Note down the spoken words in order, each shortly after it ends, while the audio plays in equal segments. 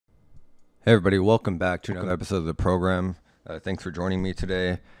Hey everybody, welcome back to another episode of the program. Thanks for joining me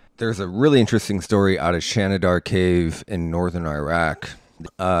today. There's a really interesting story out of Shanidar Cave in northern Iraq.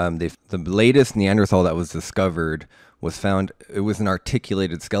 The latest Neanderthal that was discovered was found, it was an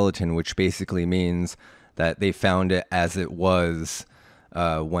articulated skeleton, which basically means that they found it as it was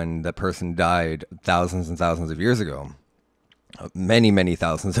when the person died thousands and thousands of years ago. Many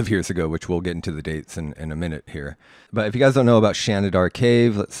thousands of years ago, which we'll get into the dates in a minute here. But if you guys don't know about Shanidar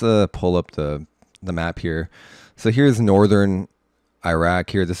Cave, let's pull up the map here. So here's northern Iraq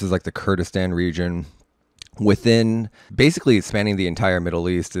here. This is like the Kurdistan region. Within, basically spanning the entire Middle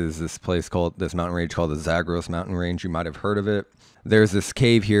East, is this mountain range called the Zagros mountain range. You might have heard of it. There's this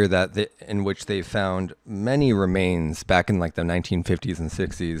cave here in which they found many remains back in like the 1950s and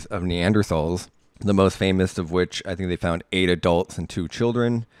 60s of Neanderthals. The most famous of which, I think they found 8 adults and 2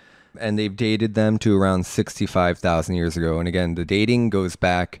 children, and they've dated them to around 65,000 years ago. And again, the dating goes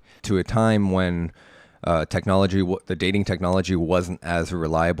back to a time when the dating technology wasn't as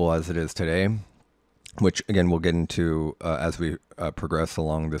reliable as it is today, which again, we'll get into as we progress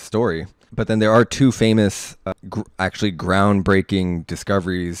along this story. But then there are 2 famous, actually groundbreaking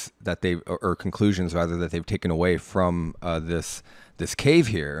discoveries or conclusions rather, that they've taken away from this cave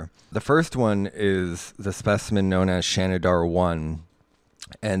here. The first one is the specimen known as Shanidar 1.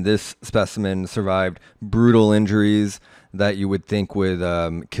 And this specimen survived brutal injuries that you would think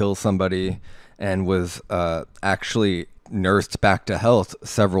would kill somebody, and was actually nursed back to health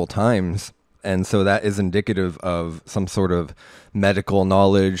several times. And so that is indicative of some sort of medical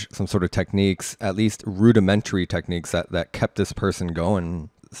knowledge, some sort of techniques, at least rudimentary techniques that kept this person going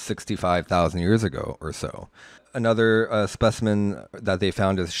 65,000 years ago or so. Another specimen that they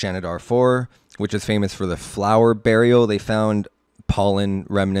found is Shanidar 4, which is famous for the flower burial. They found pollen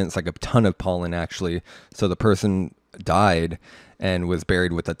remnants, like a ton of pollen actually. So the person died and was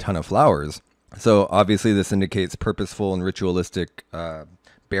buried with a ton of flowers. So obviously this indicates purposeful and ritualistic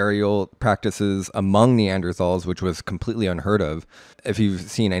burial practices among Neanderthals, which was completely unheard of. If you've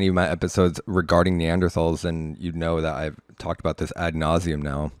seen any of my episodes regarding Neanderthals, then you'd know that I've talked about this ad nauseum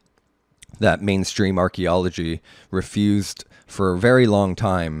now, that mainstream archaeology refused for a very long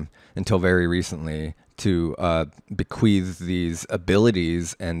time, until very recently, to bequeath these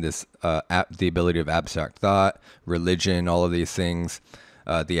abilities and the ability of abstract thought, religion, all of these things,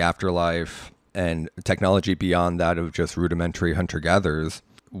 the afterlife, and technology beyond that of just rudimentary hunter-gatherers.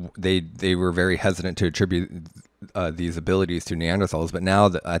 They were very hesitant to attribute these abilities to Neanderthals, but now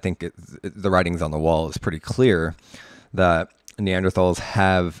that I think the writing's on the wall is pretty clear that Neanderthals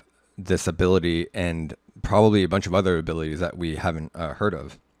have this ability, and probably a bunch of other abilities that we haven't heard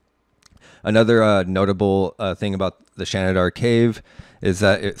of. Another notable thing about the Shanidar Cave is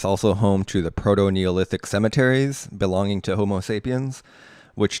that it's also home to the Proto-Neolithic cemeteries belonging to Homo sapiens,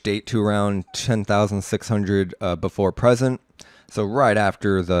 which date to around 10,600 before present. So right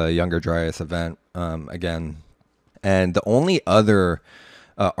after the Younger Dryas event, again. And the only other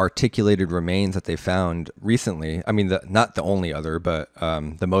articulated remains that they found recently, I mean, not the only other, but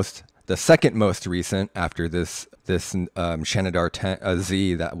the second most recent after this Shanidar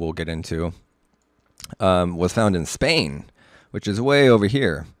Z that we'll get into, was found in Spain, which is way over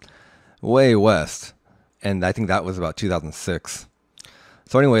here, way west. And I think that was about 2006.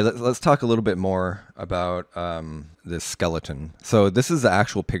 So anyway, let's talk a little bit more about this skeleton. So this is the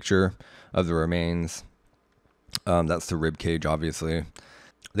actual picture of the remains. That's the rib cage, obviously.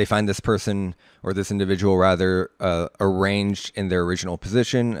 They find this person, or this individual rather, arranged in their original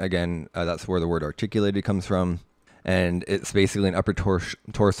position. Again, that's where the word articulated comes from. And it's basically an upper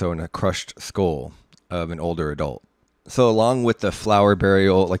torso and a crushed skull of an older adult. So along with the flower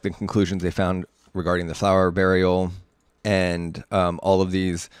burial, like the conclusions they found regarding the flower burial, and all of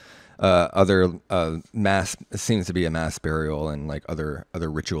these other seems to be a mass burial, and like other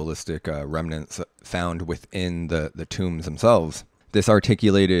ritualistic remnants found within the tombs themselves. This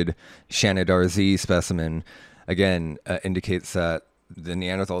articulated Shanidar Z specimen, again, indicates that the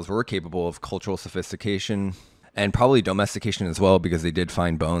Neanderthals were capable of cultural sophistication and probably domestication as well, because they did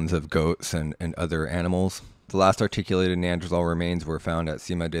find bones of goats and other animals. The last articulated Neanderthal remains were found at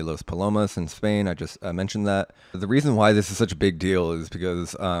Cima de los Palomas in Spain. I just mentioned that. The reason why this is such a big deal is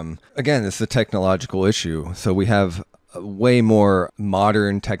because, again, this is a technological issue. So we have way more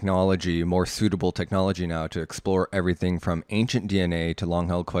modern technology, more suitable technology now to explore everything from ancient DNA to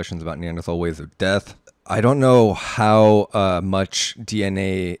long-held questions about Neanderthal ways of death. I don't know how much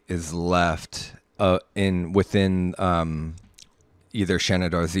DNA is left within either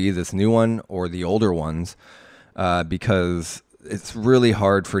Shanidar Z, this new one, or the older ones, because it's really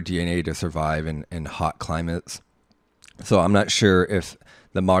hard for DNA to survive in hot climates. So I'm not sure if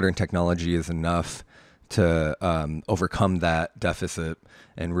the modern technology is enough to overcome that deficit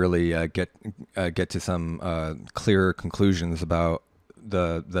and really get to some clearer conclusions about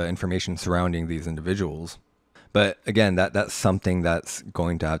the information surrounding these individuals. But again, that's something that's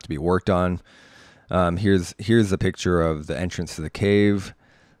going to have to be worked on. Here's a picture of the entrance to the cave.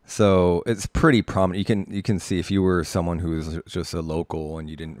 So it's pretty prominent. You can see, if you were someone who was just a local and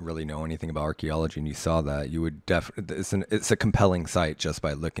you didn't really know anything about archaeology and you saw that, you would definitely, it's a compelling sight just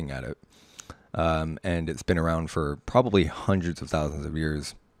by looking at it. And it's been around for probably hundreds of thousands of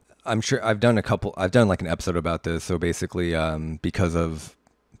years. I'm sure I've done like an episode about this. So basically, because of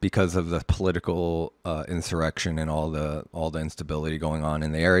the political insurrection and all the instability going on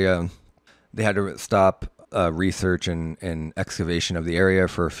in the area, they had to stop research and excavation of the area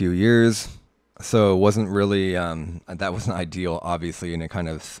for a few years. So it wasn't really that wasn't ideal, obviously, and it kind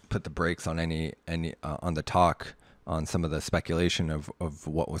of put the brakes on any on the talk on some of the speculation of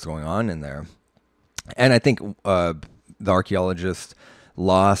what was going on in there. And I think the archaeologists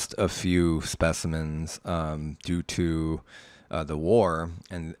lost a few specimens due to the war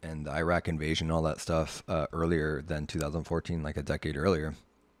and the Iraq invasion, all that stuff earlier than 2014, like a decade earlier.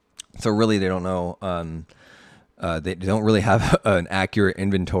 So really, they don't know. They don't really have an accurate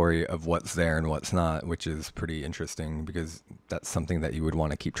inventory of what's there and what's not, which is pretty interesting because that's something that you would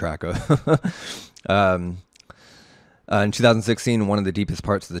want to keep track of. In 2016, one of the deepest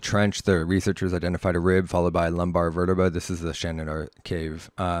parts of the trench, the researchers identified a rib followed by a lumbar vertebra. This is the Shanidar Cave,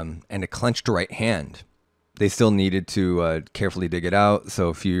 and a clenched right hand. They still needed to carefully dig it out. So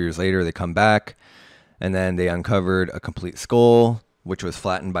a few years later, they come back, and then they uncovered a complete skull, which was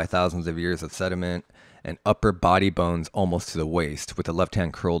flattened by thousands of years of sediment, and upper body bones almost to the waist, with the left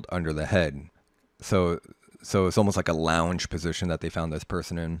hand curled under the head. So it's almost like a lounge position that they found this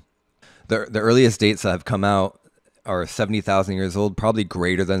person in. The earliest dates that have come out are 70,000 years old, probably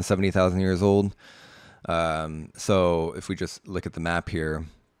greater than 70,000 years old. So if we just look at the map here,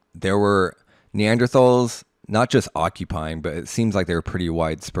 there were Neanderthals not just occupying, but it seems like they were pretty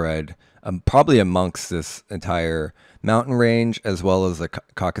widespread, probably amongst this entire mountain range, as well as the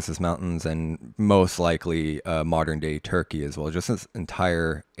Caucasus Mountains, and most likely modern day Turkey as well. Just this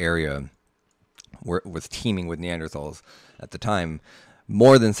entire area was teeming with Neanderthals at the time,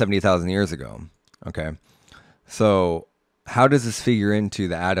 more than 70,000 years ago. Okay. So how does this figure into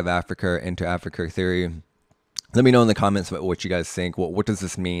the out of Africa, into Africa theory? Let me know in the comments about what you guys think. What does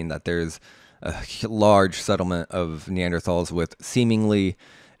this mean that there's a large settlement of Neanderthals with seemingly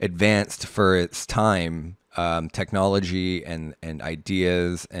advanced for its time technology and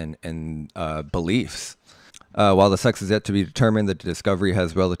ideas and beliefs? While the sex is yet to be determined, the discovery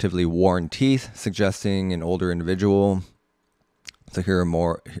has relatively worn teeth, suggesting an older individual. So here are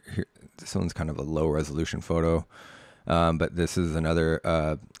more. This one's kind of a low resolution photo, but this is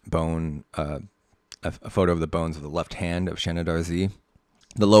another bone, a photo of the bones of the left hand of Shanidar Z.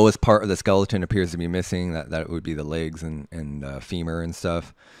 The lowest part of the skeleton appears to be missing. That would be the legs and femur and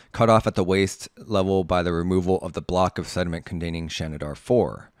stuff, cut off at the waist level by the removal of the block of sediment containing Shanidar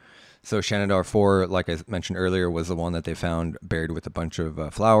 4. So Shanidar 4, like I mentioned earlier, was the one that they found buried with a bunch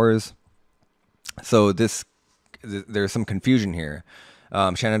of flowers. So there's some confusion here.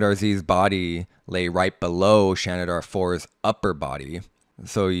 Shanidar Z's body lay right below Shanidar 4's upper body.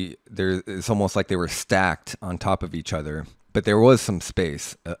 So it's almost like they were stacked on top of each other. But there was some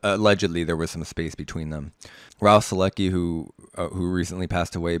space. Allegedly, there was some space between them. Ralph Selecki, who recently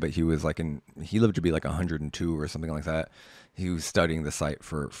passed away, but he lived to be like 102 or something like that. He was studying the site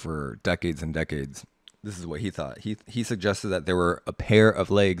for decades and decades. This is what he thought. He suggested that there were a pair of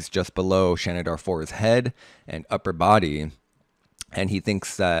legs just below Shanidar 4's head and upper body. And he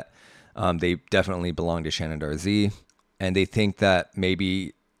thinks that they definitely belong to Shanidar Z. And they think that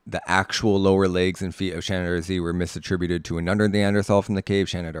maybe the actual lower legs and feet of Shanidar Z were misattributed to another Neanderthal from the cave,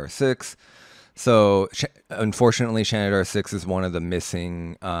 Shanidar 6. So unfortunately, Shanidar 6 is one of the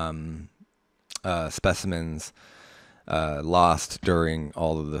missing specimens lost during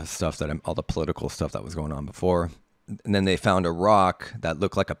all the political stuff that was going on before. And then they found a rock that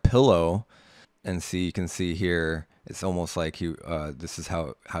looked like a pillow. And you can see here, it's almost like this is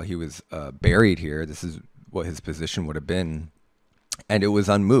how he was buried here. This is what his position would have been. And it was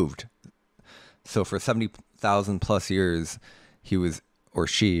unmoved. So for 70,000 plus years, he was, or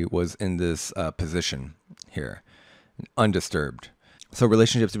she was, in this position here, undisturbed. So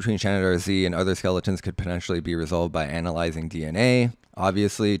relationships between Shanidar Z and other skeletons could potentially be resolved by analyzing DNA.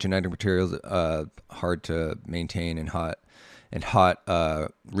 Obviously, genetic materials hard to maintain in hot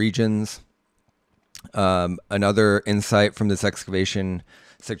regions. Another insight from this excavation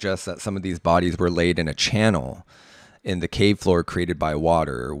suggests that some of these bodies were laid in a channel. in the cave floor created by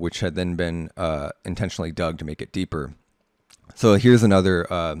water, which had then been intentionally dug to make it deeper. So here's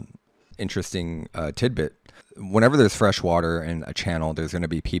another interesting tidbit. Whenever there's fresh water in a channel, there's going to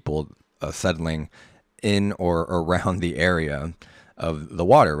be people settling in or around the area of the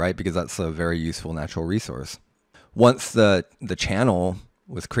water, right? Because that's a very useful natural resource. Once the channel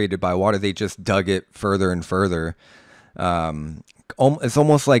was created by water, they just dug it further and further. It's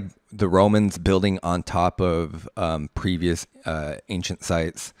almost like the Romans building on top of previous ancient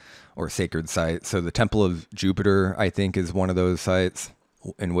sites or sacred sites. So the Temple of Jupiter, I think, is one of those sites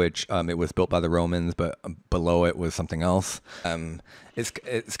in which it was built by the Romans, but below it was something else.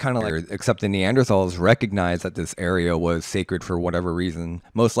 It's kind of like, except the Neanderthals recognized that this area was sacred for whatever reason,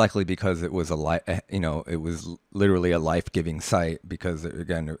 most likely because it was it was literally a life-giving site because,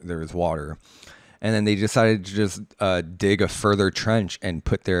 again, there was water. And then they decided to just dig a further trench and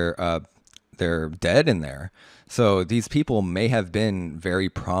put their dead in there. So these people may have been very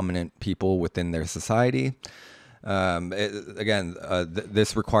prominent people within their society. This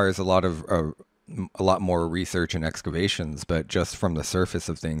requires a lot more research and excavations, but just from the surface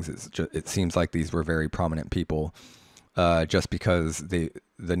of things, it seems like these were very prominent people. Just because the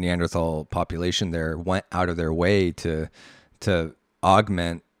Neanderthal population there went out of their way to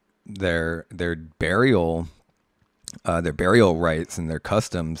augment their burial rites and their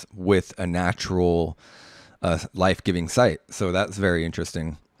customs with a natural life-giving site. So that's very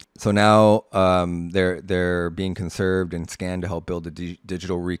interesting. So now they're being conserved and scanned to help build a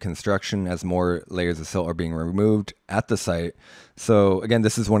digital reconstruction as more layers of silt are being removed at the site. So again,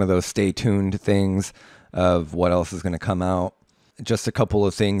 this is one of those stay tuned things of what else is going to come out. Just a couple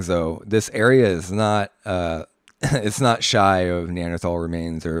of things though. This area is not it's not shy of Neanderthal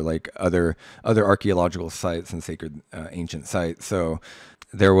remains or like other archaeological sites and sacred ancient sites. So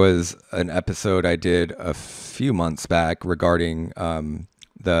there was an episode I did a few months back regarding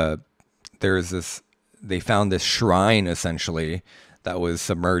they found this shrine essentially that was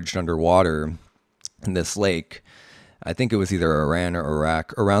submerged underwater in this lake. I think it was either Iran or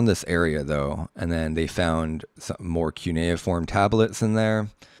Iraq, around this area though. And then they found some more cuneiform tablets in there.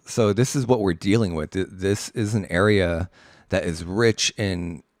 So this is what we're dealing with. This is an area that is rich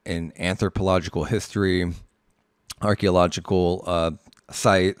in anthropological history, archaeological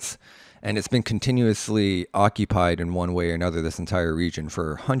sites, and it's been continuously occupied in one way or another, this entire region,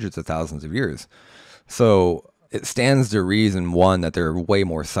 for hundreds of thousands of years. So it stands to reason, one, that there are way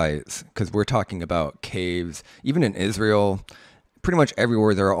more sites, because we're talking about caves. Even in Israel, pretty much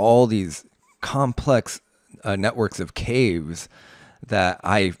everywhere, there are all these complex networks of caves that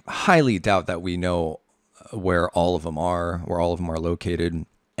I highly doubt that we know where all of them are located.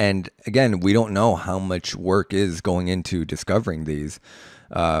 And again, we don't know how much work is going into discovering these.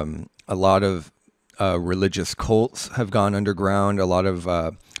 A lot of religious cults have gone underground. A lot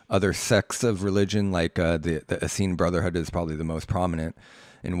of other sects of religion, like the Essene Brotherhood is probably the most prominent,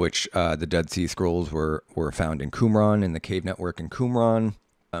 in which the Dead Sea Scrolls were found in Qumran, in the cave network in Qumran.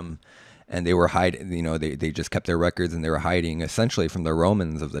 And they were hiding, they just kept their records, and they were hiding essentially from the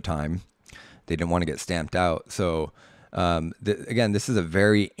Romans of the time. They didn't want to get stamped out. So again, this is a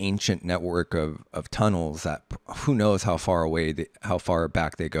very ancient network of tunnels that who knows how far away, how far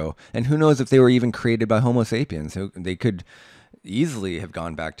back they go. And who knows if they were even created by Homo sapiens. They could easily have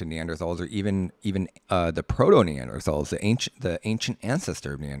gone back to Neanderthals, or even the proto-Neanderthals, the ancient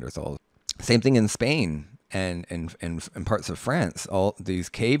ancestor of Neanderthals. Same thing in Spain. And parts of France, all these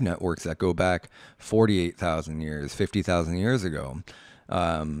cave networks that go back 48,000 years, 50,000 years ago,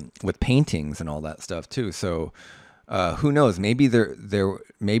 with paintings and all that stuff too. So who knows? Maybe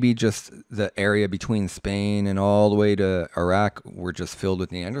maybe just the area between Spain and all the way to Iraq were just filled with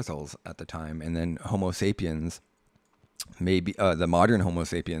Neanderthals at the time, and then Homo sapiens, maybe the modern Homo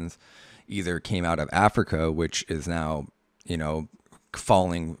sapiens, either came out of Africa, which is now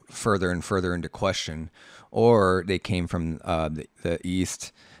falling further and further into question, or they came from the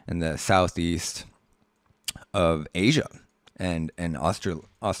east and the southeast of Asia and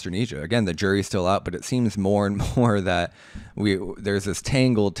Australasia. Again, the jury's still out, but it seems more and more that there's this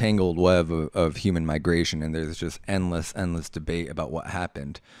tangled web of human migration, and there's just endless debate about what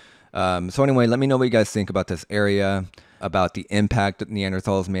happened. So anyway, let me know what you guys think about this area, about the impact that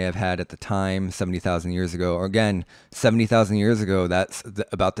Neanderthals may have had at the time, 70,000 years ago. Or again, 70,000 years ago, that's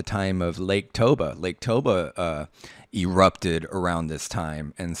about the time of Lake Toba. Lake Toba erupted around this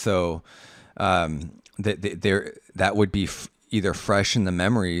time. And so that would be either fresh in the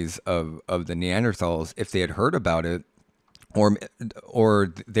memories of the Neanderthals if they had heard about it,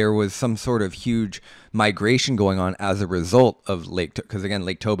 or there was some sort of huge migration going on as a result of because again,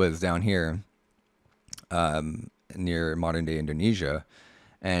 Lake Toba is down here. near modern day Indonesia,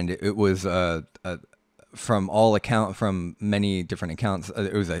 and it was from many different accounts,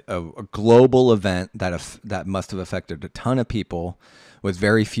 it was a global event that must have affected a ton of people, with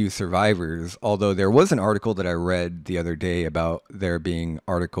very few survivors. Although there was an article that I read the other day about there being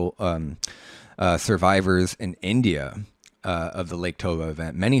survivors in India of the Lake Toba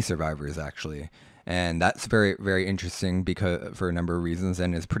event, many survivors actually. And that's very, very interesting because for a number of reasons,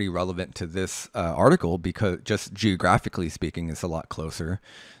 and is pretty relevant to this article because just geographically speaking, it's a lot closer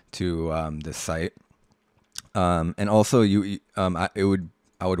to this site. And also, I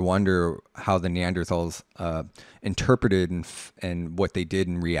would wonder how the Neanderthals interpreted and what they did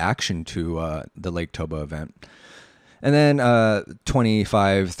in reaction to the Lake Toba event. And then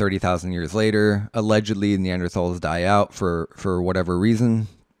 25, 30,000 years later, allegedly Neanderthals die out for whatever reason.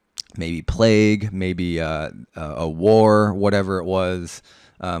 Maybe plague, maybe a war, whatever it was.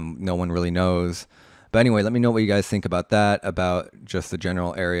 No one really knows. But anyway, let me know what you guys think about that, about just the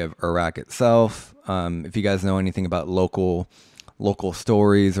general area of Iraq itself. If you guys know anything about local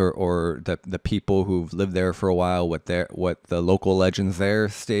stories or the people who've lived there for a while, what the local legends there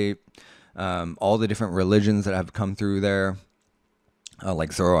state, all the different religions that have come through there,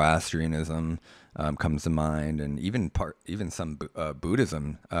 like Zoroastrianism comes to mind, and even some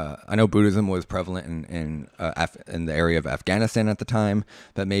Buddhism. I know Buddhism was prevalent in the area of Afghanistan at the time,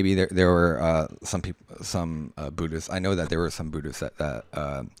 but maybe there were some Buddhists. I know that there were some Buddhists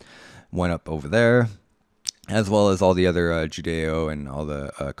that went up over there, as well as all the other Judeo and all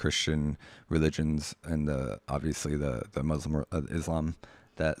the Christian religions, and obviously the Muslim Islam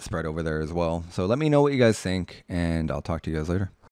that spread over there as well. So let me know what you guys think, and I'll talk to you guys later.